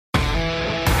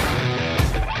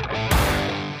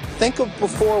think of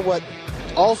before what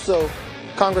also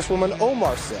Congresswoman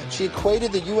Omar said. She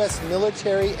equated the U.S.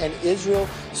 military and Israel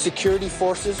security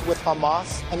forces with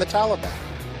Hamas and the Taliban.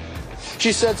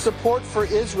 She said support for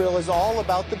Israel is all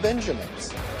about the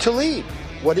Benjamins. Tlaib,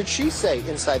 what did she say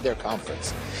inside their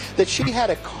conference? That she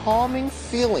had a calming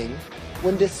feeling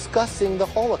when discussing the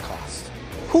Holocaust.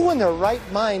 Who in their right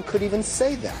mind could even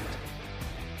say that?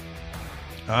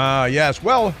 Yes.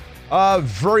 Well,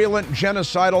 virulent,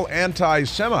 genocidal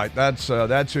anti-Semite. That's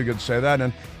who could say that.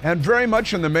 And very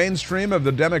much in the mainstream of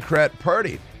the Democrat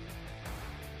Party.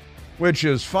 Which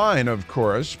is fine, of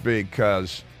course,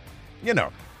 because, you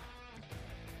know,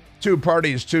 two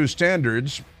parties, two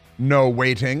standards, no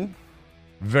waiting,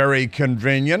 very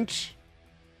convenient,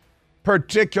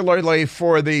 particularly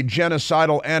for the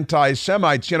genocidal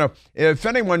anti-Semites. You know, if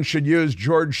anyone should use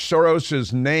George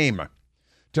Soros's name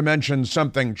to mention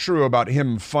something true about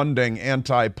him funding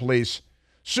anti-police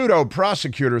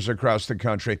pseudo-prosecutors across the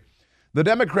country, the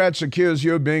Democrats accuse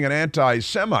you of being an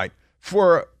anti-Semite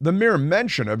for the mere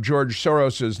mention of George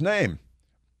Soros's name.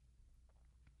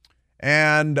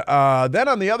 And then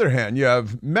on the other hand, you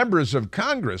have members of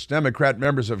Congress, Democrat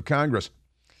members of Congress,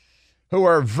 who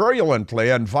are virulently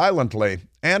and violently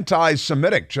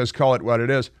anti-Semitic, just call it what it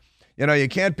is. You know, you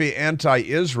can't be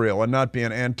anti-Israel and not be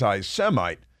an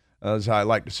anti-Semite. As I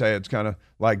like to say, it's kind of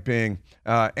like being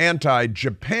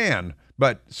anti-Japan,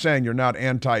 but saying you're not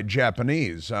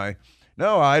anti-Japanese.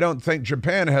 No, I don't think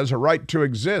Japan has a right to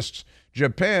exist.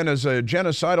 Japan is a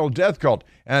genocidal death cult.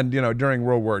 And, you know, during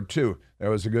World War II, there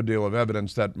was a good deal of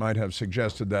evidence that might have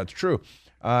suggested that's true.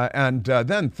 And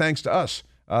then, thanks to us,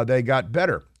 they got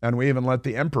better. And we even let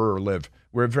the emperor live.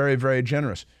 We're very, very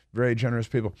generous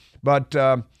people. But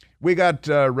we got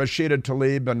Rashida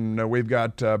Tlaib and we've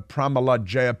got Pramila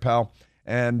Jayapal.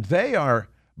 And they are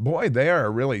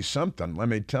really something. Let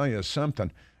me tell you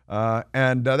something.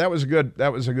 And that was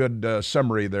a good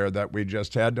summary there that we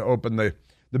just had to open the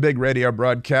big radio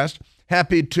broadcast.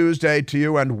 Happy Tuesday to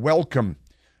you and welcome.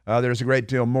 There's a great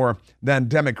deal more than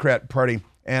Democrat Party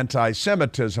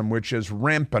anti-Semitism, which is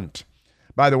rampant.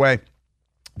 By the way,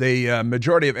 the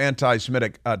majority of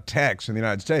anti-Semitic attacks in the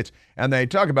United States, and they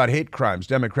talk about hate crimes.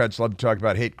 Democrats love to talk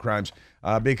about hate crimes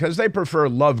because they prefer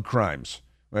love crimes,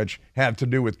 which have to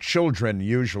do with children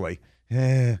usually.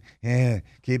 Keep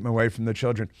them away from the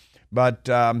children. But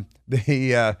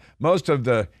most of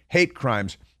the hate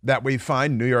crimes that we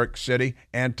find, New York City,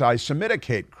 anti-Semitic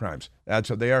hate crimes. That's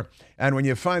what they are. And when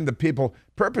you find the people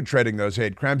perpetrating those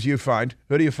hate crimes, who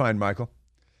do you find, Michael?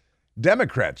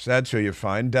 Democrats. That's who you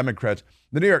find, Democrats.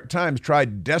 The New York Times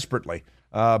tried desperately,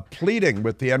 pleading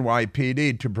with the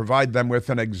NYPD to provide them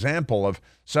with an example of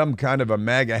some kind of a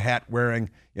MAGA hat wearing,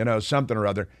 something or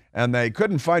other. And they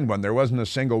couldn't find one. There wasn't a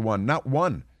single one, not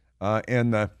one,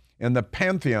 in the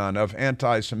pantheon of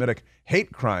anti-Semitic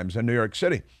hate crimes in New York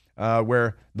City,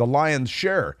 where the lion's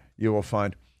share, you will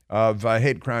find, of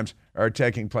hate crimes are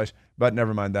taking place. But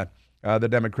never mind that. The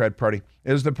Democrat Party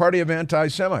is the party of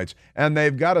anti-Semites, and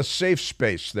they've got a safe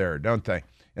space there, don't they,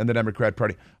 in the Democrat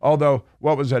Party? Although,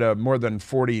 what was it, more than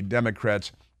 40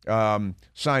 Democrats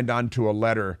signed on to a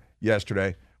letter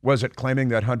yesterday. Was it claiming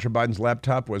that Hunter Biden's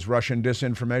laptop was Russian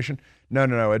disinformation?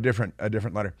 No, a different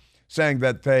letter, saying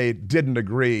that they didn't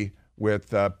agree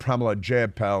with Pramila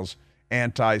Jayapal's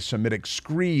anti-Semitic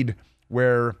screed,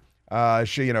 where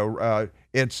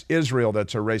it's Israel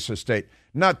that's a racist state,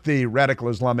 not the radical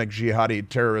Islamic jihadi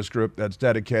terrorist group that's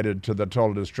dedicated to the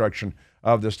total destruction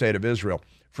of the state of Israel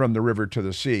from the river to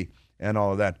the sea and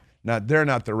all of that. Now, they're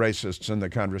not the racists in the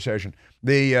conversation.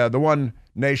 The one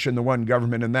nation, the one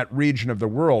government in that region of the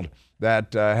world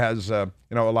that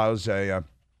allows an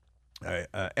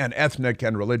ethnic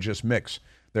and religious mix.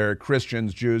 There are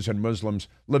Christians, Jews, and Muslims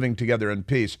living together in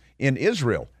peace in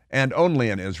Israel, and only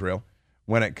in Israel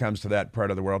when it comes to that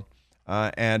part of the world.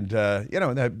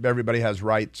 Everybody has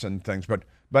rights and things,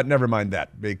 but never mind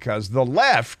that, because the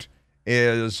left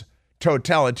is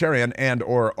totalitarian and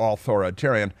or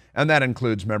authoritarian, and that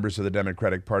includes members of the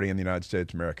Democratic Party in the United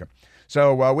States of America.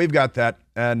 So we've got that,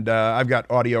 and I've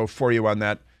got audio for you on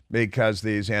that, because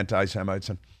these anti-Semites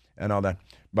and all that.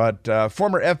 But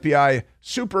former FBI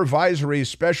supervisory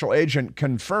special agent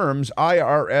confirms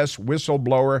IRS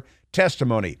whistleblower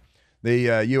testimony.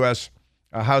 The U.S.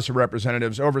 House of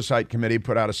Representatives Oversight Committee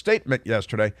put out a statement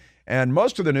yesterday, and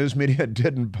most of the news media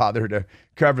didn't bother to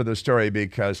cover the story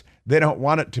because they don't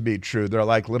want it to be true. They're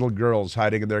like little girls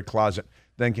hiding in their closet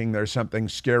thinking there's something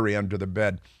scary under the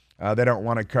bed. They don't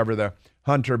want to cover the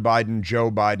Hunter Biden,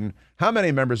 Joe Biden. How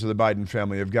many members of the Biden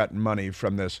family have gotten money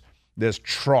from this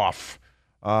trough?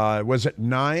 Was it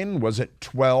 9? Was it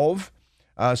 12?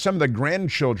 Some of the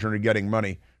grandchildren are getting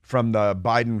money from the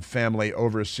Biden family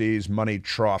overseas money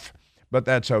trough. But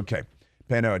that's okay.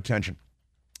 Pay no attention.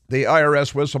 The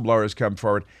IRS whistleblowers come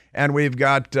forward, and we've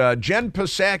got Jen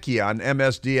Psaki on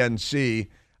MSDNC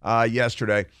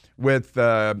yesterday with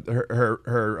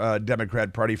her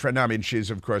Democrat Party friend. Now, I mean, she was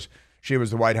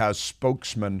the White House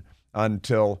spokesperson,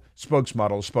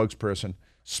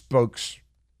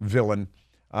 spokesvillain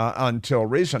until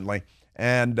recently.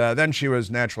 And then she was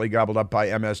naturally gobbled up by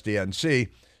MSDNC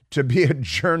to be a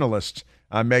journalist.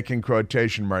 I'm making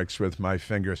quotation marks with my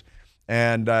fingers.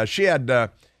 And she had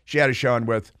a show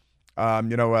with,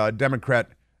 a Democrat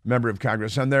member of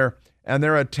Congress, and they're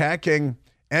attacking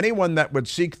anyone that would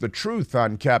seek the truth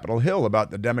on Capitol Hill about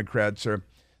the Democrats or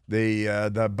the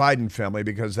Biden family,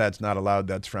 because that's not allowed,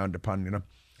 that's frowned upon,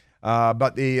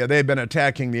 But they've been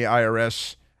attacking the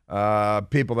IRS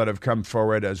people that have come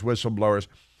forward as whistleblowers.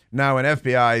 Now, an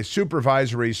FBI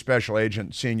supervisory special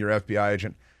agent, senior FBI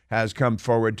agent, has come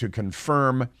forward to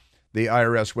confirm the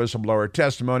IRS whistleblower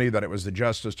testimony that it was the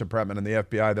Justice Department and the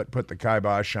FBI that put the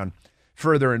kibosh on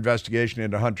further investigation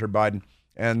into Hunter Biden.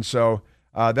 And so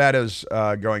that is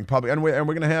going public. And we're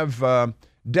going to have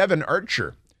Devin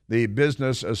Archer, the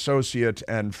business associate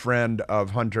and friend of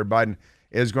Hunter Biden,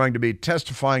 is going to be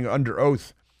testifying under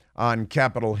oath on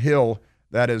Capitol Hill.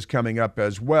 That is coming up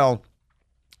as well.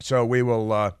 So we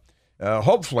will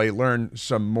hopefully learn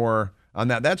some more on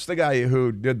that. That's the guy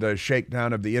who did the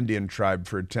shakedown of the Indian tribe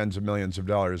for tens of millions of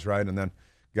dollars, right? And then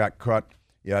got caught.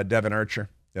 Yeah, Devin Archer.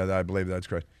 Yeah, I believe that's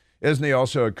correct. Isn't he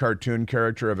also a cartoon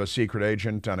character of a secret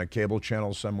agent on a cable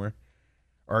channel somewhere?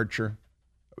 Archer.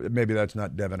 Maybe that's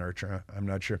not Devin Archer. I'm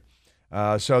not sure.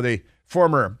 So the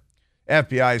former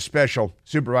FBI special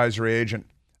supervisory agent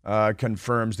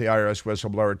confirms the IRS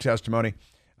whistleblower testimony.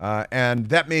 And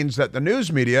that means that the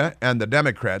news media and the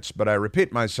Democrats, but I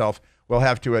repeat myself, will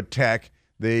have to attack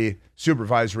the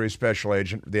supervisory special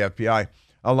agent, the FBI,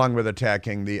 along with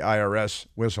attacking the IRS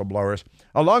whistleblowers,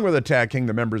 along with attacking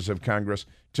the members of Congress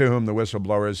to whom the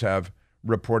whistleblowers have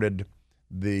reported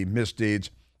the misdeeds,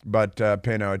 but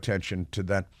pay no attention to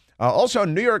that. Also,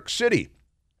 New York City,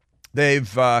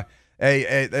 they've got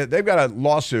a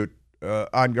lawsuit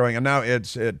ongoing, and now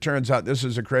it turns out this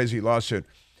is a crazy lawsuit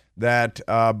that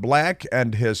Black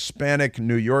and Hispanic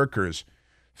New Yorkers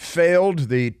failed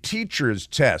the teacher's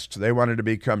test. They wanted to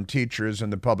become teachers in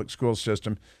the public school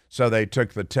system, so they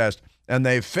took the test, and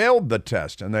they failed the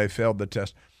test, and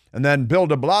then Bill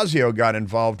de Blasio got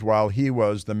involved while he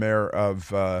was the mayor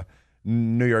of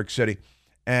New York City.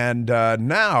 And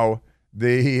now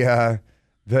it's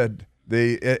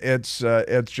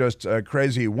just a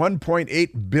crazy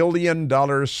 $1.8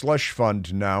 billion slush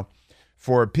fund now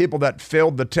for people that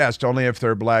failed the test, only if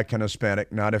they're Black and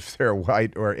Hispanic, not if they're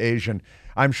white or Asian.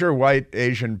 I'm sure white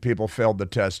Asian people failed the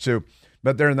test too,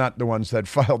 but they're not the ones that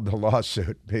filed the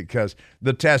lawsuit, because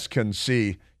the test can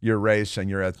see your race and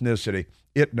your ethnicity.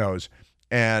 It knows.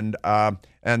 And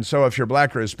so if you're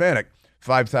Black or Hispanic,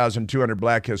 5,200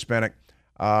 Black Hispanic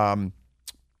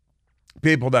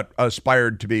people that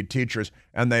aspired to be teachers,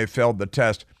 and they failed the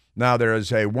test. Now there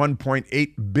is a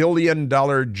 $1.8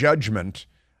 billion judgment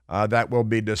that will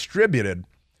be distributed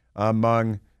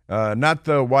among not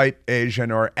the white,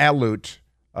 Asian, or Aleut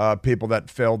people that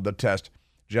failed the test,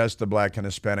 just the Black and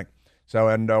Hispanic. So,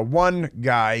 and one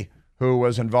guy who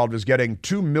was involved is getting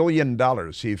 $2 million.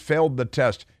 He failed the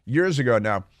test years ago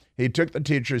now. He took the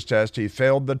teacher's test, he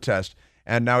failed the test,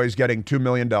 and now he's getting $2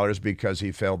 million because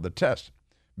he failed the test.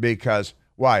 Because,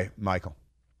 why, Michael?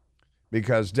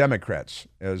 Because Democrats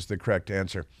is the correct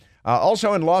answer.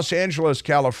 Also in Los Angeles,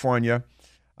 California,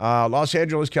 Los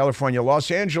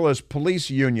Angeles Police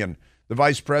Union, the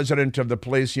vice president of the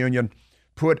police union,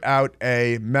 put out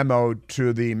a memo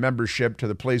to the membership, to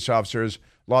the police officers,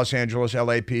 Los Angeles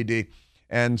LAPD,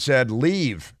 and said,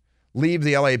 leave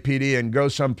the LAPD and go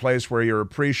someplace where you're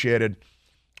appreciated,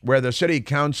 where the city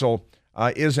council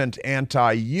isn't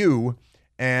anti-you.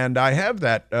 And I have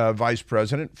that vice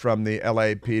president from the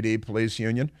LAPD police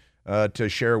union to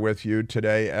share with you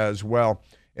today as well.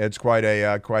 It's quite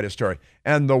a story.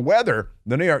 And the weather,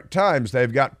 the New York Times,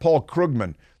 they've got Paul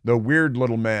Krugman, the weird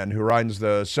little man who rides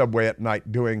the subway at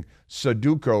night doing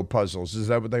Sudoku puzzles. Is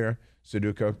that what they are?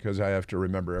 Sudoku? Because I have to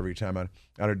remember every time I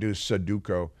to do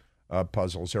Sudoku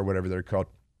puzzles or whatever they're called.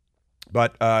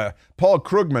 But Paul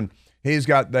Krugman, he's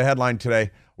got the headline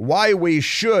today, Why We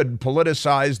Should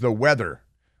Politicize the Weather.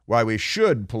 Why we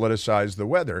should politicize the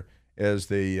weather is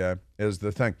the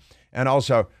thing. And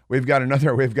also, we've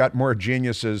got more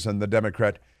geniuses in the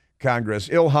Democrat Congress.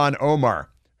 Ilhan Omar,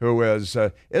 who is,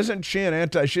 isn't she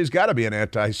she's got to be an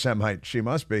anti-Semite. She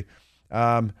must be.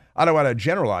 I don't want to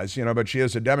generalize, but she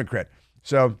is a Democrat.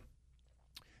 So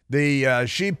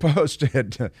She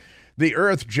posted, the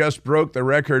Earth just broke the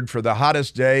record for the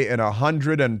hottest day in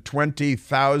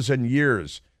 120,000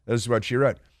 years. This is what she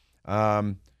wrote.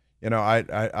 I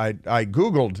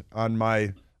Googled on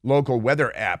my local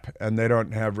weather app, and they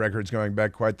don't have records going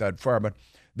back quite that far, but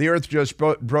the Earth just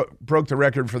broke the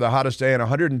record for the hottest day in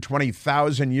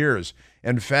 120,000 years.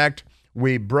 In fact,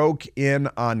 we broke in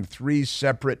on 3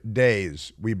 separate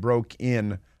days.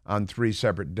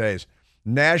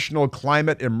 National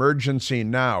climate emergency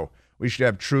now. We should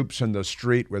have troops in the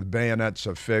street with bayonets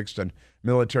affixed and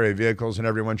military vehicles, and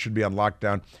everyone should be on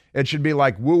lockdown. It should be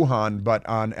like Wuhan, but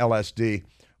on LSD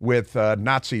with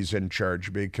Nazis in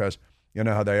charge, because you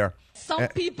know how they are. Some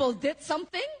people did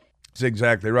something? That's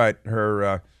exactly right.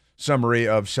 Her summary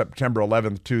of September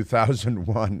 11th,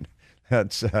 2001.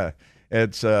 It's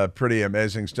pretty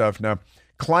amazing stuff. Now,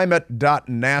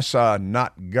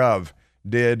 climate.nasa.gov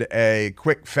did a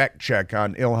quick fact check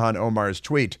on Ilhan Omar's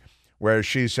tweet, where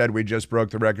she said we just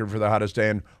broke the record for the hottest day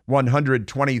in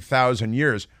 120,000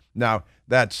 years. Now,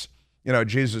 that's,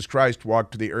 Jesus Christ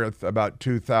walked the earth about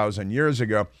 2,000 years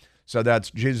ago. So that's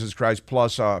Jesus Christ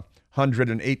plus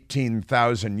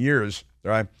 118,000 years,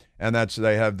 right? And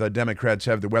the Democrats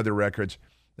have the weather records.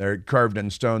 They're carved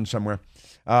in stone somewhere.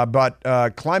 But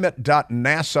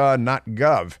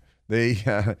climate.nasa.gov,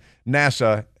 the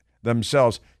NASA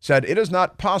themselves said it is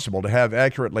not possible to have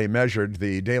accurately measured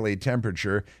the daily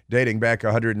temperature dating back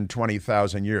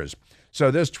 120,000 years.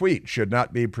 So this tweet should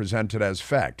not be presented as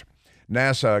fact.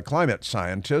 NASA climate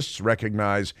scientists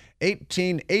recognize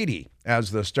 1880 as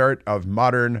the start of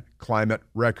modern climate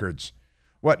records.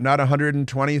 What, not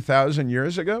 120,000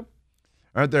 years ago?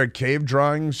 Aren't there cave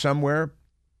drawings somewhere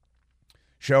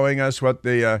showing us what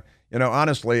the,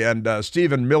 honestly, and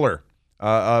Stephen Miller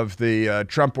of the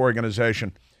Trump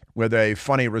organization with a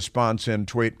funny response in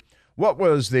tweet. What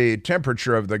was the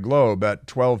temperature of the globe at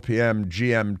 12 p.m.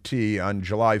 GMT on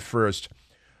July 1st?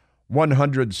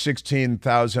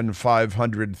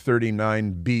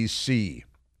 116,539 BC.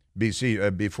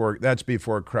 That's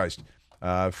before Christ,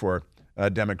 for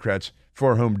Democrats,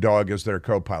 for whom dog is their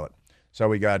co-pilot. So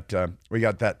we got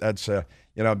that. That's I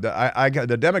got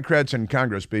the Democrats in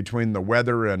Congress, between the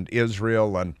weather and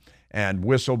Israel and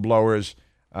whistleblowers.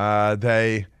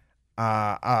 Boy.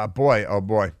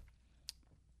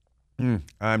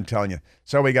 I'm telling you.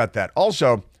 So we got that.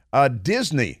 Also,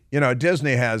 Disney.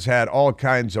 Disney has had all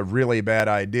kinds of really bad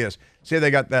ideas. See,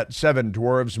 they got that Seven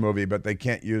Dwarves movie, but they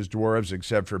can't use dwarves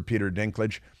except for Peter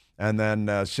Dinklage, and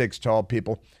then 6 tall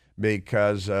people,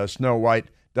 because Snow White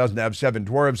doesn't have 7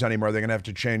 dwarves anymore. They're going to have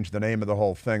to change the name of the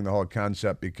whole thing, the whole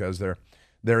concept, because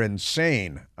they're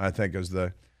insane, I think is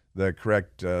the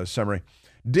correct summary.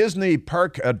 Disney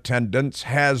park attendance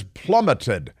has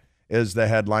plummeted, is the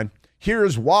headline.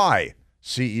 Here's why,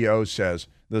 CEO says.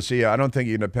 The CEO, I don't think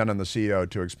you can depend on the CEO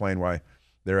to explain why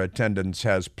their attendance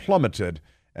has plummeted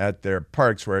at their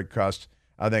parks, where it costs,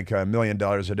 I think, $1 million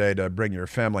a day to bring your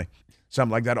family,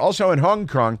 something like that. Also in Hong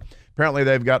Kong, apparently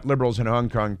they've got liberals in Hong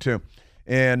Kong too.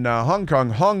 In Hong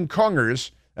Kong, Hong Kongers,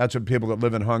 that's what people that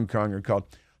live in Hong Kong are called,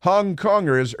 Hong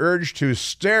Kongers urged to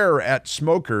stare at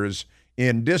smokers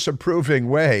in disapproving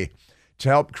way to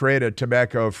help create a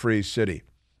tobacco-free city.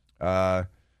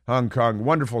 Hong Kong,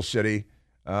 wonderful city.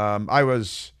 I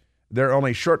was there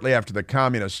only shortly after the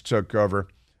communists took over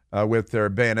with their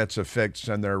bayonets affixed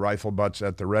and their rifle butts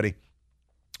at the ready.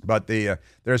 But they're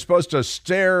supposed to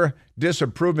stare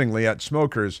disapprovingly at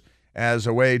smokers as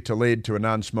a way to lead to a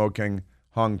non-smoking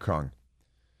Hong Kong.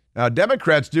 Now,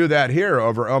 Democrats do that here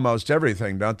over almost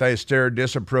everything, don't they? Stare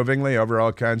disapprovingly over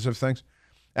all kinds of things.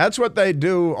 That's what they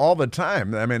do all the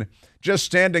time. I mean, just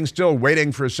standing still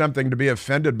waiting for something to be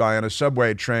offended by on a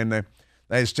subway train,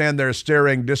 they stand there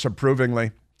staring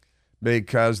disapprovingly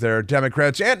because they're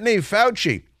Democrats. Anthony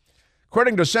Fauci.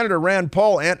 According to Senator Rand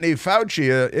Paul, Anthony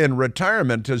Fauci in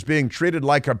retirement is being treated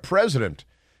like a president.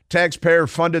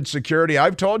 Taxpayer-funded security.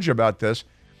 I've told you about this.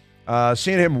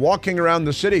 Seen him walking around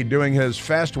the city doing his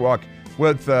fast walk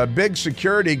with a big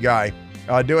security guy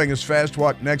doing his fast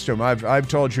walk next to him. I've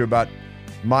told you about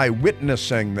my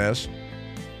witnessing this.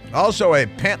 Also, a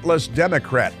pantless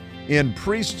Democrat in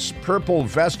priest's purple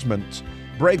vestments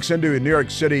breaks into a New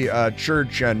York City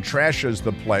church and trashes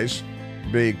the place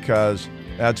because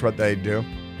that's what they do.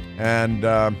 And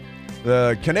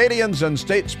the Canadians and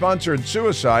state-sponsored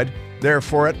suicide, they're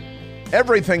for it.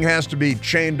 Everything has to be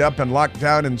chained up and locked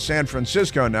down in San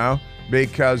Francisco now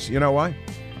because, you know why?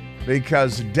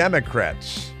 Because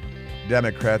Democrats.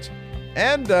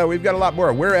 And we've got a lot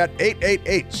more. We're at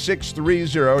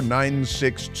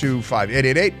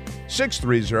 888-630-9625.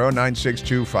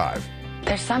 888-630-9625.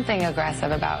 There's something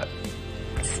aggressive about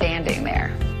standing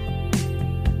there.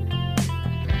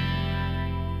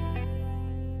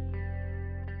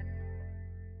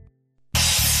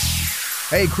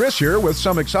 Hey, Chris here with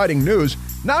some exciting news.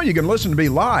 Now you can listen to me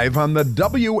live on the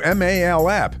WMAL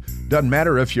app. Doesn't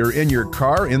matter if you're in your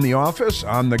car, in the office,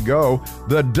 on the go.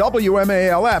 The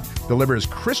WMAL app delivers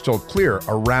crystal clear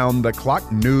around-the-clock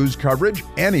news coverage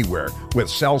anywhere with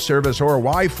cell service or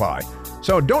Wi-Fi.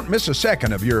 So don't miss a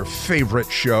second of your favorite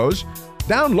shows.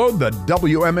 Download the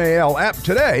WMAL app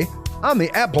today on the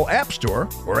Apple App Store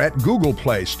or at Google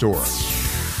Play Store.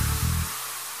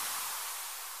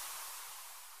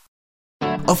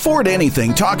 Afford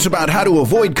Anything talks about how to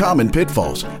avoid common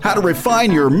pitfalls, how to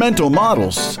refine your mental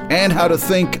models, and how to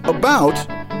think about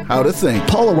how to think.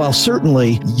 Paula, while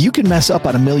certainly you can mess up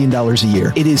on $1 million a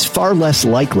year, it is far less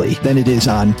likely than it is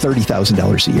on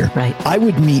 $30,000 a year. Right. I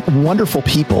would meet wonderful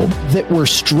people that were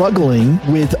struggling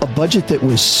with a budget that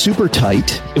was super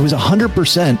tight. It was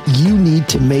 100% you need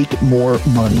to make more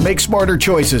money. Make smarter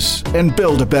choices and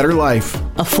build a better life.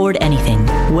 Afford Anything,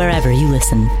 wherever you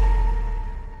listen.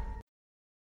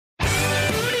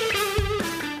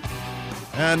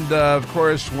 And, of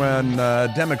course, when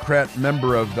a Democrat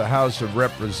member of the House of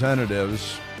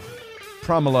Representatives,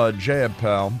 Pramila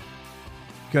Jayapal,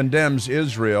 condemns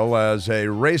Israel as a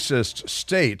racist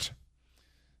state,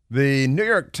 the New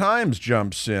York Times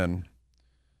jumps in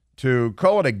to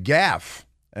call it a gaffe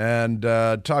and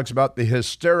talks about the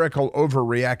hysterical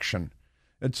overreaction.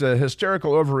 It's a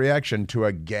hysterical overreaction to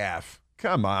a gaffe.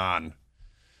 Come on.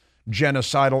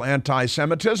 Genocidal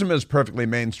anti-Semitism is perfectly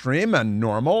mainstream and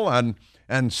normal,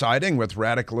 and siding with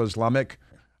radical Islamic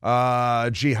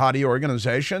jihadi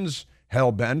organizations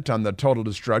hell-bent on the total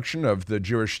destruction of the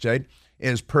Jewish state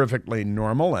is perfectly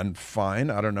normal and fine.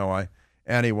 I don't know why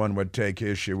anyone would take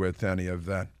issue with any of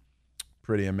that.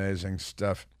 Pretty amazing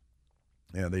stuff.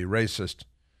 Yeah, the racist,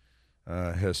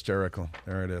 hysterical.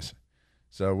 There it is.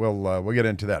 So we'll get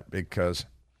into that because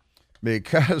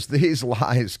these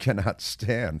lies cannot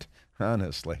stand,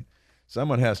 honestly.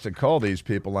 Someone has to call these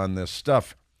people on this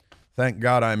stuff. Thank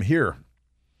God I'm here.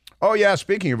 Oh, yeah,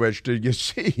 speaking of which, did you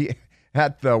see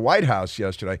at the White House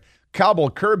yesterday,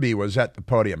 Kirby was at the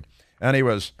podium, and he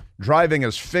was driving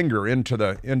his finger into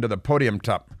the podium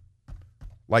top,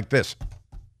 like this,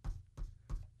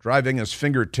 driving his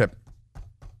fingertip.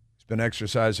 He's been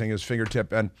exercising his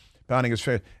fingertip and pounding his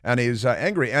finger, and he's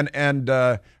angry.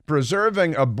 And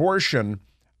preserving abortion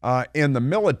in the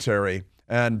military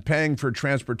and paying for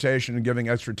transportation and giving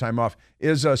extra time off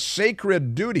is a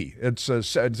sacred duty. It's a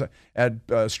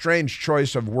strange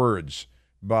choice of words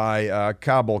by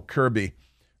Kirby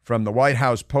from the White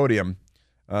House podium,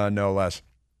 no less.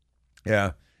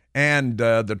 Yeah, and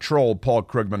the troll Paul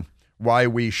Krugman, why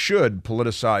we should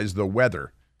politicize the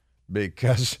weather,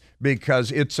 because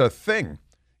it's a thing,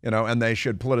 and they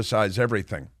should politicize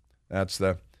everything. That's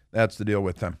the deal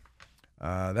with them.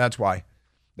 That's why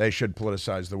they should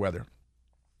politicize the weather.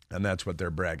 And that's what they're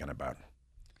bragging about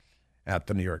at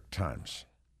the New York Times.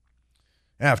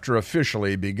 After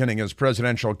officially beginning his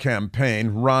presidential campaign,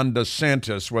 Ron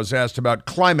DeSantis was asked about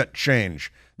climate change.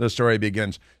 The story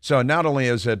begins. So not only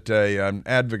is it an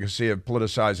advocacy of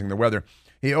politicizing the weather,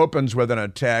 he opens with an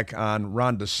attack on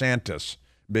Ron DeSantis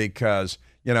because,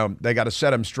 they got to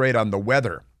set him straight on the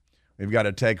weather. We've got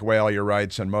to take away all your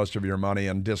rights and most of your money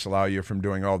and disallow you from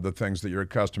doing all the things that you're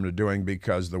accustomed to doing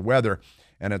because the weather,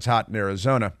 and it's hot in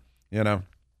Arizona,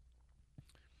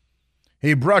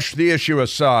 He brushed the issue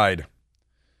aside.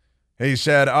 He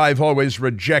said, I've always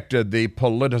rejected the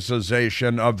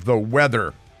politicization of the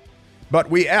weather. But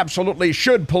we absolutely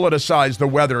should politicize the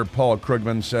weather, Paul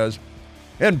Krugman says.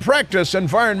 In practice,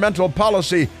 environmental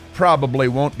policy probably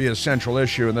won't be a central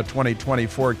issue in the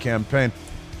 2024 campaign.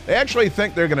 They actually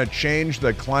think they're going to change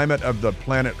the climate of the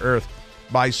planet Earth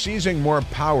by seizing more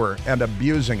power and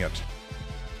abusing it.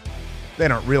 They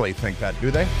don't really think that,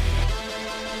 do they?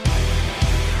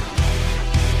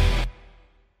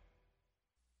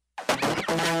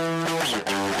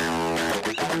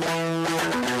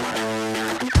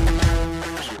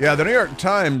 Yeah, the New York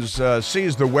Times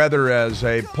sees the weather as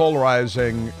a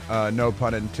polarizing, no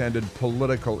pun intended,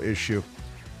 political issue.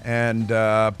 And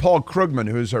Paul Krugman,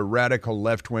 who's a radical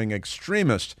left-wing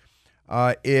extremist,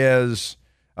 is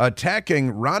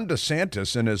attacking Ron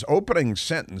DeSantis in his opening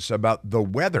sentence about the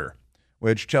weather,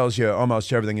 which tells you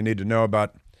almost everything you need to know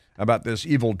about this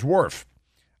evil dwarf.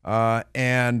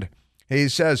 And he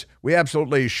says, we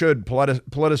absolutely should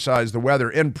politicize the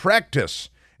weather. In practice,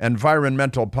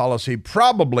 environmental policy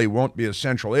probably won't be a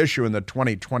central issue in the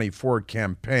 2024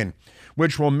 campaign,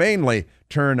 which will mainly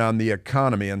turn on the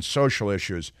economy and social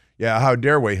issues. Yeah, how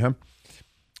dare we, huh?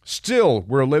 Still,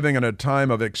 we're living in a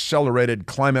time of accelerated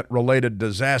climate-related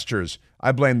disasters.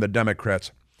 I blame the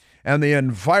Democrats. And the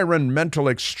environmental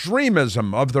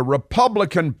extremism of the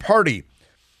Republican Party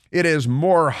it is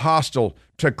more hostile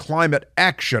to climate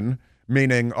action,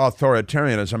 meaning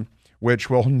authoritarianism, which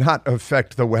will not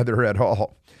affect the weather at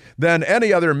all, than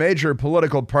any other major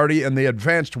political party in the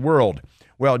advanced world.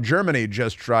 Well, Germany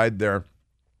just tried their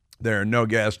no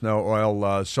gas, no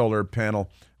oil, solar panel,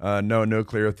 no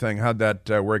nuclear thing. How'd that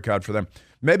work out for them?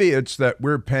 Maybe it's that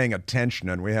we're paying attention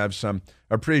and we have some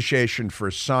appreciation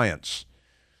for science.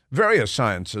 Various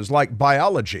sciences, like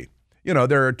biology. You know,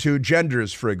 there are two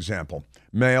genders, for example,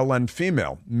 male and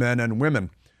female, men and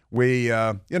women. We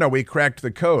cracked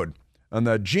the code on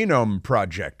the Genome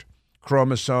Project,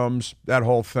 chromosomes, that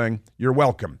whole thing. You're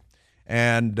welcome.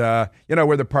 And,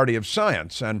 we're the party of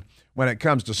science. And when it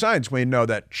comes to science, we know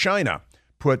that China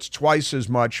puts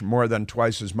more than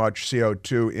twice as much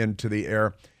CO2 into the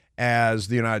air as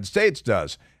the United States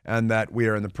does, and that we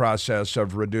are in the process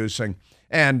of reducing,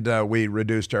 and we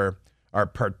reduced our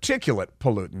particulate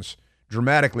pollutants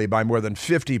dramatically by more than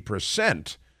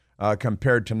 50%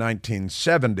 compared to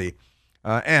 1970.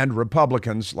 And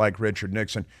Republicans like Richard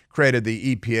Nixon created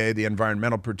the EPA, the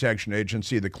Environmental Protection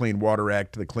Agency, the Clean Water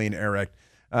Act, the Clean Air Act.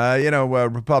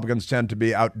 Republicans tend to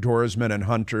be outdoorsmen and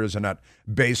hunters and not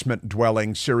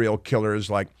basement-dwelling serial killers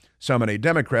like so many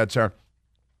Democrats are.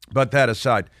 But that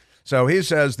aside, so he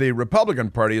says the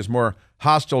Republican Party is more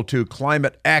hostile to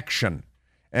climate action.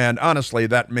 And honestly,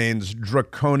 that means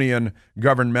draconian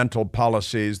governmental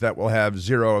policies that will have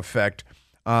zero effect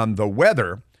on the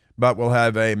weather, but will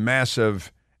have a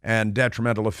massive and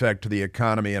detrimental effect to the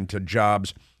economy and to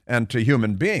jobs and to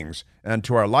human beings and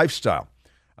to our lifestyle.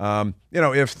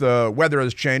 If the weather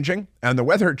is changing, and the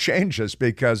weather changes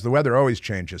because the weather always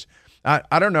changes.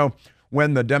 I don't know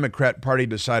when the Democrat Party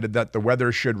decided that the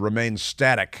weather should remain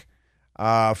static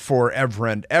forever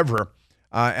and ever.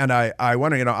 And I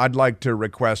want to, I'd like to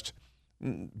request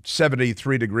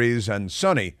 73 degrees and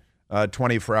sunny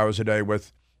 24 hours a day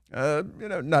with,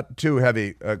 not too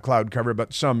heavy cloud cover,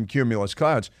 but some cumulus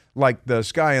clouds, like the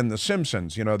sky in The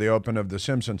Simpsons, the open of The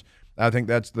Simpsons. I think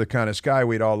that's the kind of sky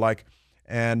we'd all like.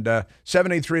 And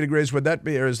 73 degrees, would that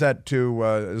be, or is that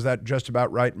just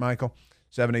about right, Michael?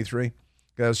 73?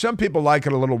 Because some people like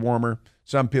it a little warmer.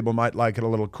 Some people might like it a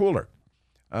little cooler.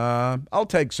 I'll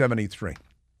take 73.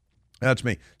 That's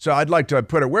me. So I'd like to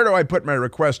where do I put my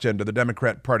request into the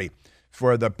Democrat Party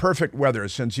for the perfect weather,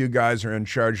 since you guys are in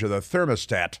charge of the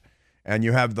thermostat and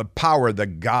you have the power, the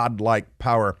God-like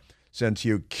power, since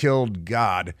you killed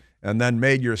God and then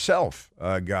made yourself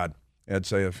God.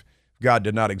 If God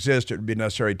did not exist, it would be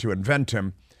necessary to invent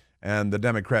him. And the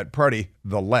Democrat Party,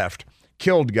 the left,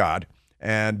 killed God,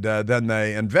 and then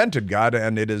they invented God,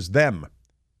 and it is them.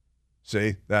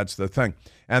 See, that's the thing.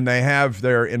 And they have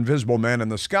their invisible man in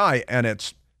the sky, and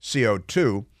it's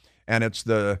CO2, and it's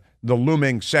the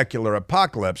looming secular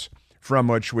apocalypse from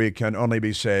which we can only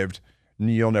be saved,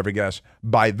 you'll never guess,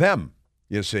 by them,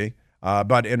 you see.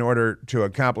 But in order to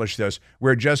accomplish this,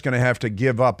 we're just going to have to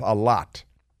give up a lot.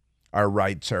 Our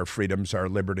rights, our freedoms, our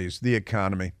liberties, the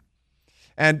economy.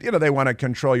 And, they want to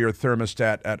control your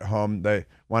thermostat at home. They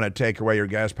want to take away your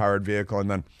gas-powered vehicle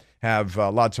and then have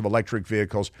lots of electric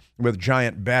vehicles with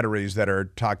giant batteries that are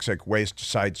toxic waste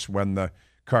sites when the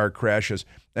car crashes.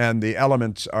 And the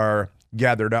elements are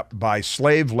gathered up by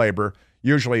slave labor,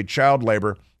 usually child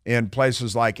labor, in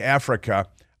places like Africa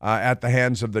at the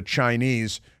hands of the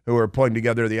Chinese, who are pulling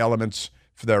together the elements,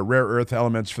 for the rare earth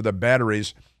elements for the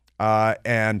batteries.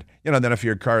 And then if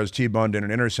your car is T-boned in an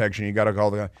intersection, you got to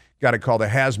call the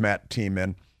hazmat team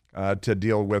in to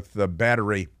deal with the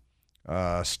battery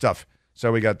stuff.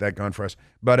 So we got that going for us.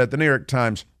 But at the New York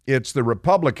Times, it's the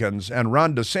Republicans and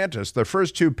Ron DeSantis. The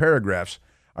first two paragraphs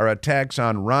are attacks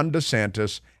on Ron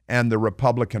DeSantis and the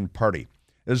Republican Party.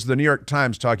 This is the New York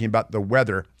Times talking about the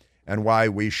weather and why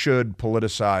we should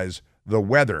politicize the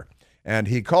weather. And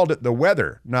he called it the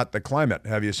weather, not the climate.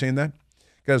 Have you seen that?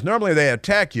 Because normally they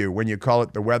attack you when you call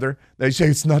it the weather. They say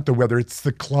it's not the weather, it's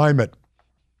the climate.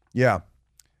 Yeah.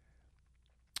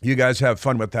 You guys have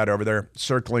fun with that over there,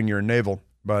 circling your navel,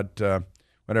 but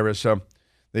whatever. So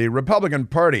the Republican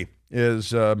Party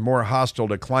is more hostile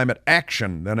to climate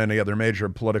action than any other major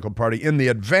political party in the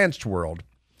advanced world.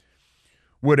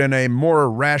 Would, in a more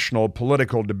rational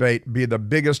political debate, be the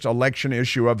biggest election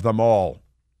issue of them all.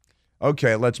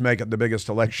 Okay, let's make it the biggest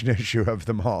election issue of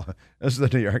them all. This is the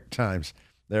New York Times.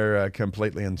 They're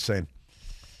completely insane.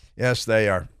 Yes, they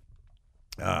are.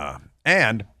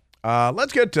 And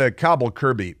let's get to Kabul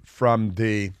Kirby from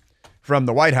the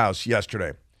White House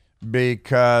yesterday,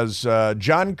 because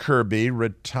John Kirby,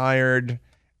 retired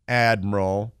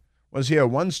admiral, was he a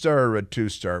 1-star or a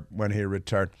 2-star when he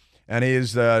retired? And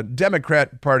he's the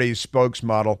Democrat Party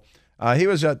spokesmodel. He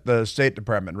was at the State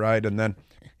Department, right? And then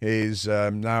He's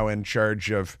now in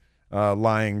charge of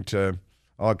lying to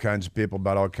all kinds of people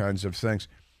about all kinds of things.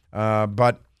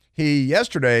 But he,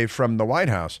 yesterday from the White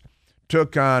House,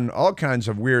 took on all kinds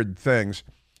of weird things,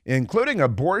 including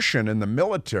abortion in the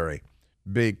military,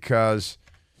 because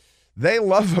they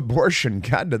love abortion.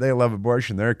 God, do they love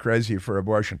abortion. They're crazy for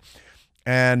abortion.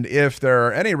 And if there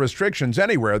are any restrictions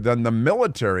anywhere, then the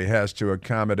military has to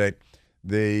accommodate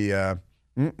the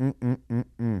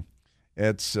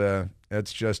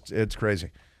It's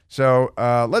crazy. So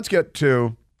let's get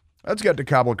to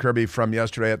Kabul Kirby from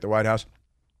yesterday at the White House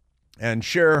and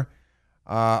share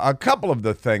a couple of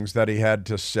the things that he had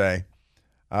to say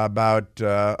about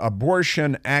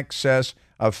abortion access,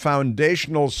 a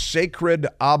foundational sacred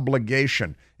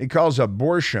obligation. He calls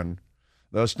abortion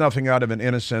the snuffing out of an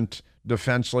innocent,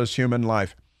 defenseless human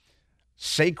life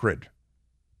sacred.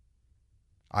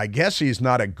 I guess he's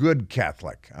not a good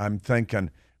Catholic. I'm thinking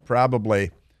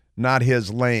probably not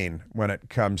his lane when it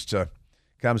comes to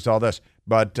all this.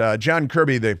 But John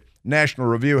Kirby, the National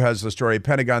Review, has the story.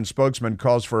 Pentagon spokesman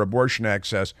calls for abortion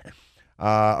access,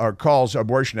 calls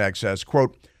abortion access,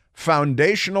 quote,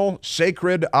 foundational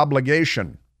sacred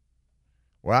obligation.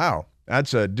 Wow,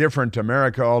 that's a different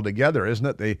America altogether, isn't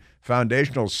it? The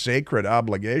foundational sacred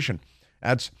obligation.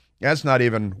 That's not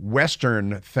even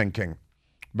Western thinking.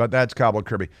 But that's Kabul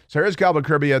Kirby. So here's Kabul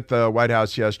Kirby at the White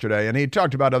House yesterday, and he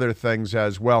talked about other things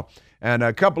as well. And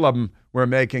a couple of them were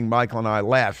making Michael and I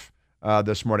laugh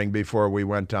this morning before we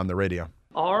went on the radio.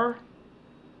 Our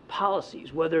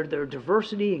policies, whether they're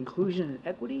diversity, inclusion, and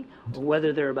equity, or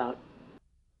whether they're about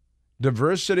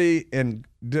diversity in,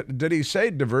 did he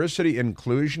say diversity,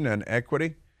 inclusion, and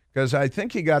equity? Because I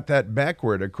think he got that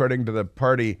backward according to the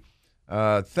party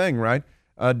thing, right?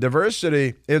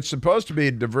 Diversity, it's supposed to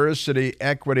be diversity,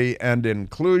 equity, and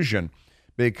inclusion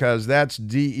because that's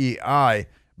DEI.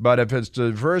 But if it's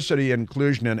diversity,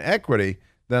 inclusion, and equity,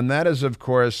 then that is, of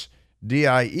course,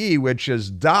 DIE, which is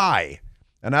die.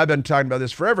 And I've been talking about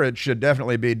this forever. It should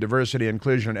definitely be diversity,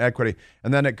 inclusion, and equity.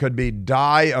 And then it could be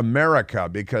Die America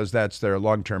because that's their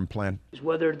long-term plan.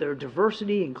 Whether they're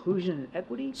diversity, inclusion, and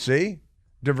equity. See?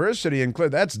 Diversity,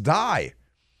 inclusion, that's die.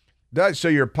 So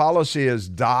your policy is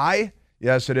die?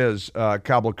 Yes, it is.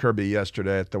 Kabul Kirby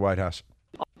yesterday at the White House.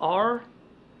 Our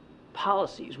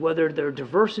policies, whether they're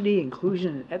diversity,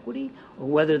 inclusion, and equity, or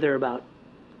whether they're about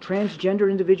transgender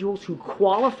individuals who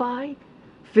qualify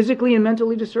physically and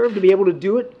mentally to serve, to be able to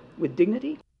do it with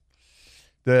dignity.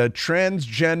 The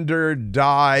transgender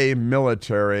die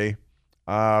military,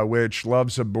 which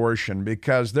loves abortion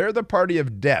because they're the party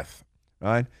of death,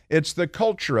 right? It's the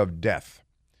culture of death.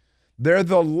 They're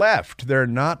the left. They're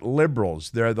not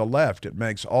liberals. They're the left. It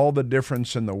makes all the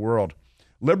difference in the world.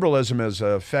 Liberalism is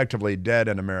effectively dead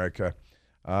in America.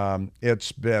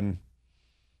 It's been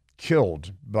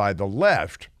killed by the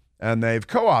left, and they've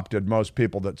co-opted most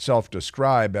people that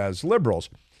self-describe as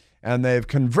liberals, and they've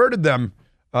converted them,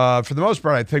 for the most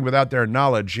part, I think, without their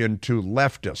knowledge, into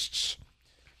leftists.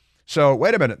 So,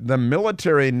 wait a minute. The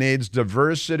military needs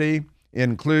diversity,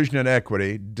 inclusion, and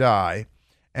equity, die,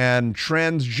 and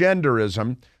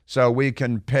transgenderism, so we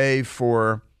can pay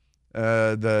for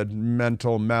the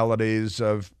mental maladies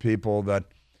of people that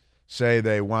say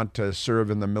they want to serve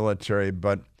in the military,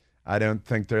 but I don't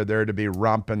think they're there to be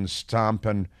romping,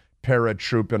 stomping,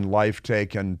 paratrooping,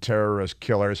 life-taking terrorist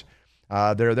killers.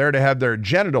 They're there to have their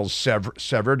genitals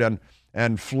severed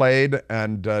and flayed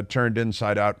and turned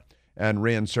inside out and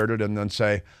reinserted and then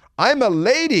say, I'm a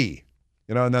lady,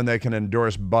 and then they can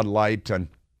endorse Bud Light and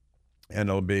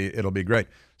it'll be great.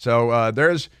 So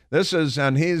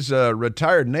and he's a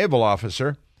retired naval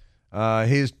officer.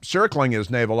 He's circling his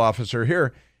naval officer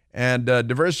here. And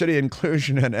diversity,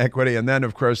 inclusion, and equity, and then,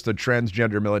 of course, the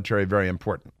transgender military, very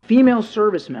important. Female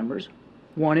service members,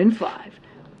 1 in 5,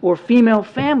 or female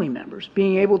family members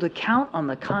being able to count on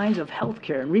the kinds of health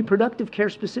care and reproductive care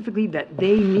specifically that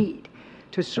they need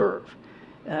to serve.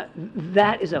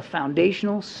 That is a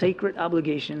foundational, sacred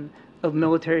obligation of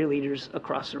military leaders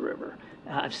across the river.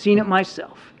 I've seen it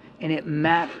myself, and it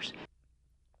matters.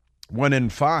 1 in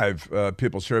 5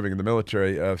 people serving in the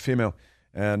military, female.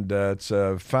 And it's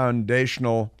a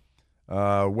foundational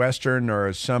Western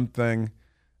or something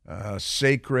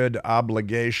sacred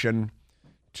obligation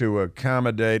to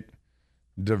accommodate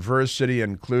diversity,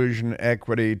 inclusion,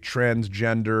 equity,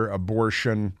 transgender,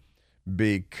 abortion,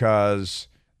 because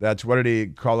that's, what did he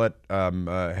call it?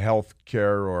 Health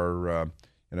care, or,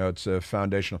 it's a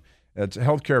foundational. It's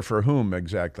health care for whom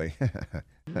exactly?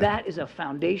 That is a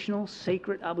foundational,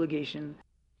 sacred obligation.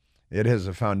 It is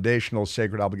a foundational,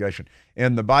 sacred obligation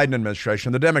in the Biden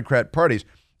administration, the Democrat Party's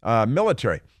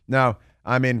military. Now,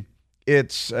 I mean,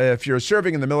 it's if you're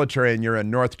serving in the military and you're in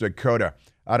North Dakota.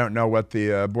 I don't know what the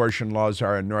abortion laws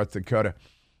are in North Dakota,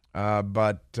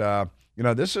 but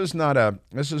this is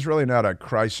really not a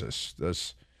crisis.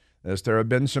 There have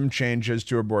been some changes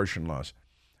to abortion laws.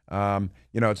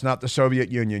 It's not the Soviet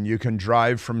Union. You can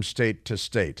drive from state to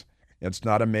state. It's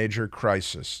not a major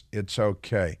crisis. It's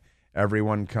okay.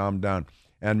 Everyone calm down.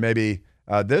 And maybe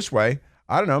this way,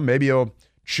 I don't know, maybe you'll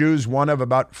choose one of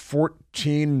about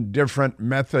 14 different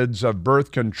methods of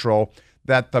birth control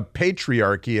that the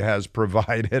patriarchy has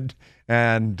provided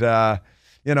and,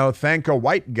 thank a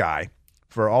white guy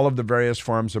for all of the various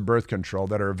forms of birth control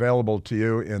that are available to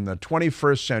you in the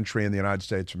 21st century in the United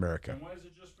States of America. And why is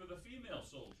it just for the female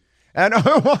soldiers? And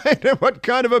what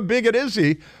kind of a bigot is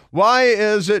he? Why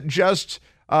is it just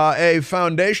a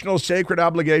foundational sacred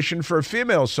obligation for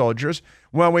female soldiers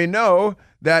when we know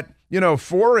that,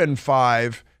 4 in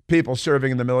 5 people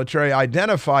serving in the military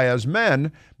identify as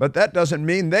men, but that doesn't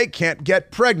mean they can't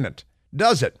get pregnant,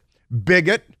 does it?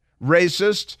 Bigot,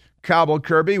 racist, Kabul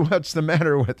Kirby, what's the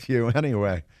matter with you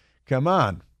anyway? Come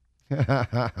on.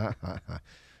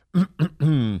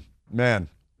 Man,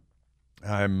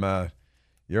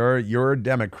 you're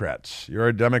Democrats. You're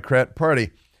a Democrat party.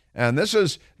 And this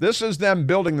is them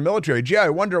building the military. Gee, I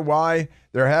wonder why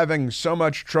they're having so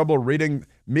much trouble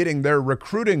meeting their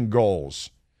recruiting goals.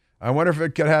 I wonder if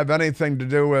it could have anything to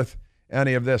do with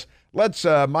any of this.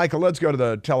 Michael, let's go to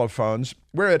the telephones.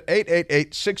 We're at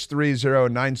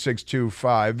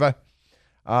 888-630-9625.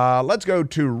 Let's go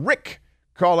to Rick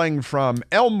calling from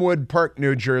Elmwood Park,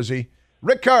 New Jersey.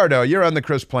 Ricardo, you're on the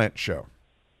Chris Plant Show.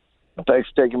 Thanks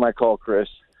for taking my call, Chris.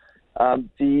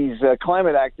 These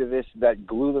climate activists that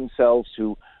glue themselves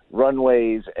to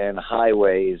runways and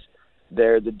highways,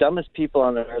 they're the dumbest people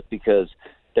on earth because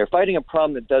they're fighting a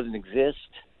problem that doesn't exist,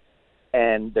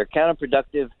 and they're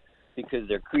counterproductive because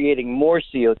they're creating more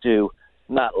CO2,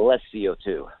 not less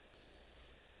CO2.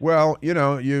 Well,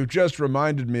 you just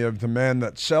reminded me of the man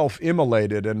that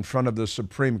self-immolated in front of the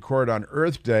Supreme Court on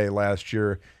Earth Day last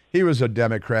year. He was a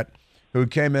Democrat who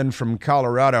came in from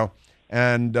Colorado,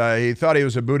 and he thought he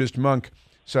was a Buddhist monk.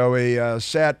 So he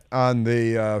sat on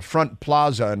the front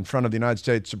plaza in front of the United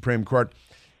States Supreme Court,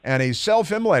 and he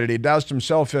self-immolated. He doused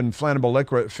himself in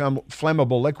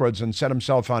flammable liquids and set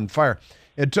himself on fire.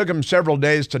 It took him several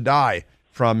days to die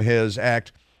from his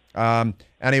act. And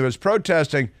he was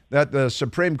protesting that the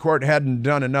Supreme Court hadn't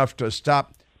done enough to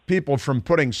stop people from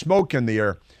putting smoke in the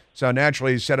air. So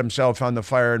naturally, he set himself on the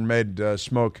fire and made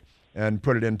smoke and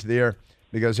put it into the air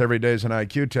because every day is an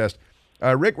IQ test.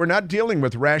 Rick, we're not dealing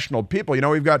with rational people.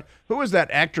 We've got, who was that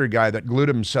actor guy that glued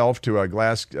himself to a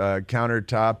glass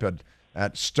countertop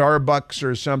at Starbucks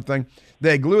or something?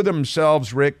 They glue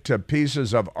themselves, Rick, to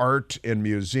pieces of art in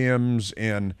museums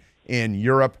in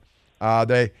Europe.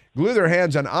 They glue their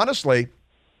hands, and honestly,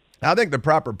 I think the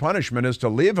proper punishment is to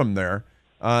leave them there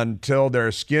until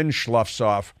their skin sloughs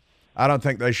off. I don't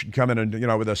think they should come in and,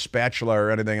 with a spatula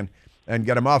or anything and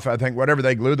get them off. I think whatever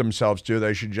they glue themselves to,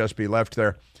 they should just be left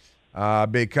there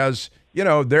because,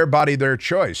 their body, their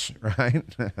choice, right?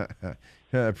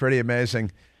 Pretty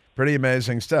amazing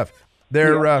stuff. Do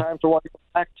you have time for one little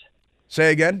fact?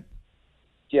 Say again?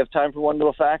 Do you have time for one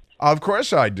little fact? Of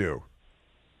course I do.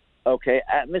 Okay,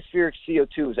 atmospheric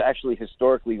CO2 is actually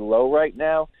historically low right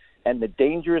now, and the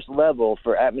dangerous level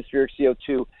for atmospheric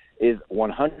CO2 is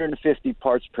 150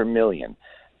 parts per million.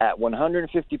 At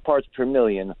 150 parts per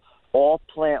million, all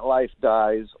plant life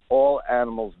dies, all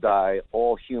animals die,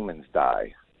 all humans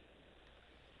die.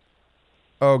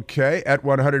 Okay, at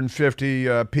 150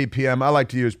 ppm. I like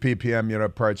to use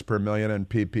ppm, parts per million, and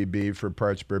ppb for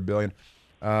parts per billion.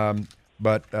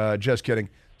 But just kidding.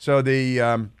 So they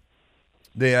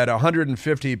had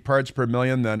 150 parts per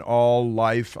million, then all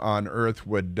life on Earth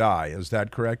would die. Is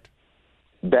that correct?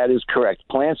 That is correct.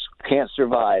 Plants can't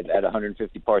survive at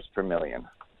 150 parts per million.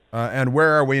 And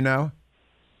where are we now?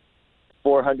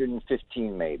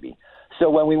 415 maybe. So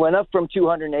when we went up from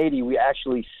 280, we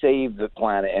actually saved the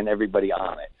planet and everybody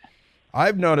on it.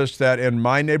 I've noticed that in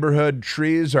my neighborhood,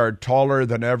 trees are taller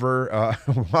than ever.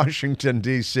 Washington,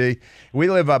 D.C.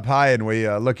 We live up high and we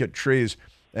look at trees.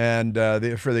 And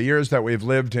for the years that we've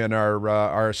lived in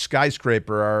our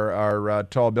skyscraper, our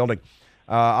tall building,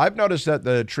 I've noticed that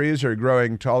the trees are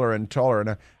growing taller and taller.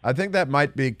 And I think that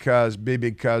might be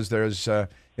because there's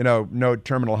no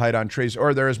terminal height on trees,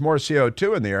 or there is more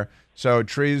CO2 in the air, so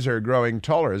trees are growing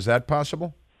taller. Is that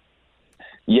possible?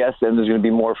 Yes, and there's going to be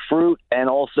more fruit, and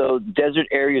also desert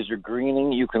areas are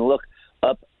greening. You can look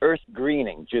up Earth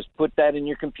greening. Just put that in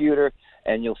your computer,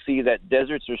 and you'll see that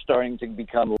deserts are starting to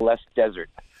become less desert.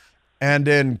 And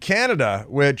in Canada,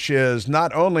 which is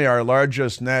not only our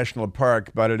largest national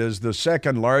park, but it is the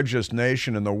second largest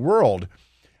nation in the world,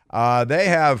 they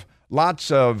have lots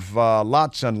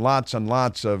and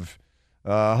lots of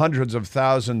hundreds of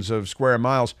thousands of square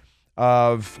miles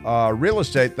of real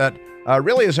estate that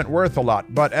really isn't worth a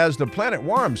lot. But as the planet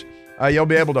warms, you'll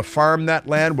be able to farm that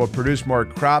land. We'll produce more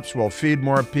crops. We'll feed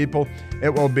more people.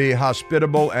 It will be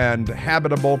hospitable and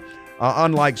habitable.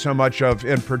 Unlike so much of,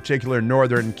 in particular,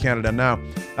 northern Canada now.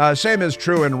 Same is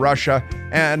true in Russia,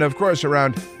 and of course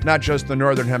around not just the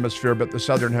northern hemisphere, but the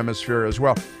southern hemisphere as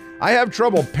well. I have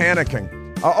trouble panicking.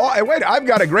 Wait, I've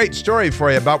got a great story for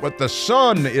you about what the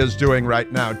sun is doing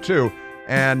right now, too.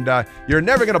 And you're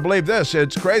never going to believe this.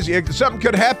 It's crazy. Something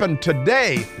could happen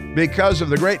today because of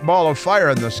the great ball of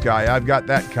fire in the sky. I've got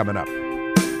that coming up.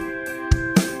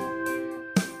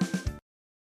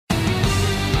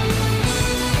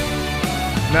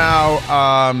 Now,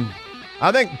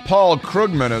 I think Paul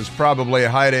Krugman is probably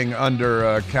hiding under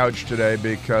a couch today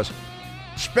because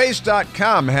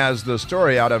Space.com has the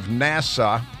story out of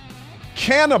NASA.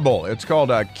 Cannibal, it's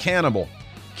called a cannibal.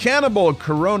 Cannibal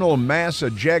coronal mass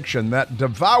ejection, that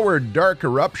devoured dark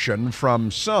eruption from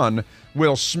sun,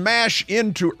 will smash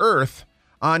into Earth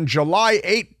on July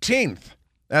 18th.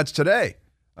 That's today.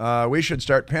 We should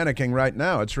start panicking right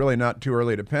now. It's really not too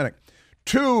early to panic.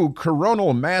 2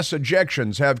 coronal mass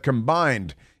ejections have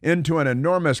combined into an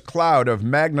enormous cloud of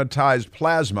magnetized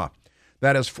plasma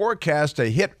that is forecast to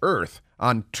hit Earth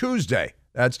on Tuesday,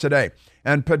 that's today,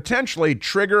 and potentially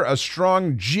trigger a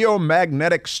strong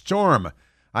geomagnetic storm.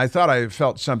 I thought I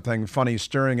felt something funny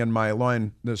stirring in my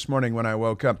loin this morning when I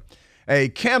woke up. A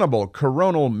cannibal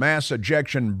coronal mass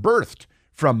ejection birthed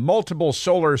from multiple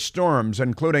solar storms,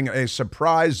 including a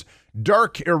surprise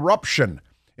dark eruption,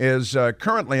 is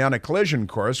currently on a collision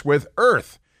course with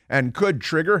Earth and could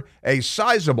trigger a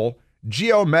sizable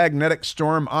geomagnetic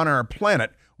storm on our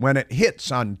planet when it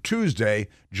hits on Tuesday,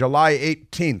 July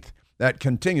 18th. That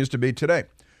continues to be today.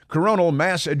 Coronal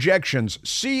mass ejections,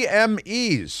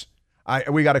 CMEs,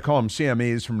 we got to call them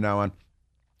CMEs from now on,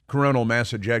 coronal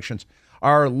mass ejections,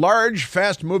 are large,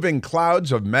 fast-moving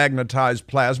clouds of magnetized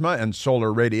plasma and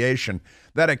solar radiation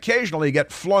that occasionally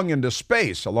get flung into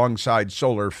space alongside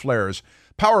solar flares.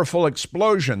 Powerful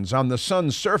explosions on the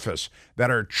sun's surface that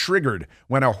are triggered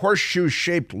when a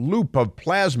horseshoe-shaped loop of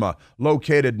plasma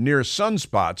located near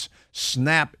sunspots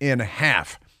snap in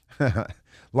half,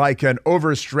 like an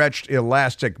overstretched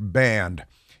elastic band.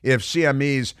 If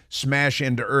CMEs smash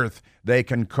into Earth, they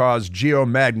can cause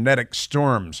geomagnetic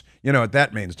storms. You know what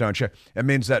that means, don't you? It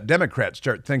means that Democrats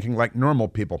start thinking like normal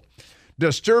people.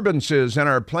 Disturbances in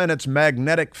our planet's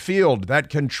magnetic field that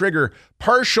can trigger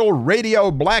partial radio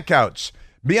blackouts.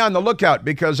 Be on the lookout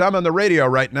because I'm on the radio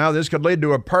right now. This could lead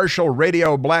to a partial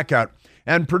radio blackout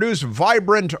and produce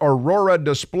vibrant aurora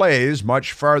displays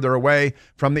much farther away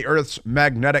from the Earth's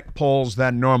magnetic poles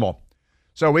than normal.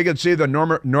 So we could see the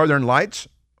northern lights.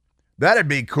 That'd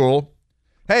be cool.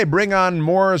 Hey, bring on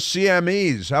more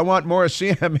CMEs. I want more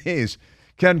CMEs.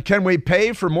 Can we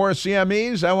pay for more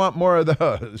CMEs? I want more of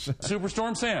those.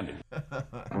 Superstorm Sandy.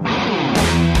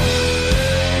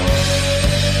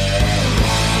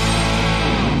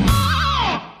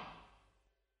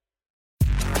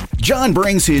 John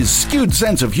brings his skewed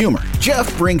sense of humor.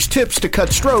 Jeff brings tips to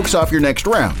cut strokes off your next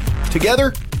round.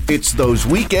 Together, it's those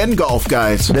weekend golf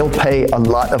guys. They'll pay a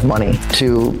lot of money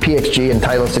to PXG and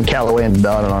Titleist and Callaway and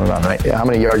on and on and on, right? How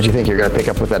many yards do you think you're going to pick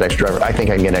up with that extra driver? I think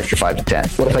I can get an extra 5 to 10.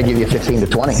 What if I give you 15 to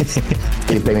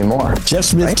 20? You pay me more. Jeff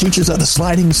Smith teaches on a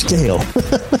sliding scale.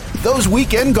 Those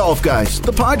Weekend Golf Guys,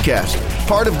 the podcast,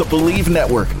 part of the Believe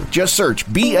Network. Just search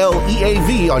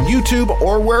BLEAV on YouTube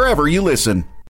or wherever you listen.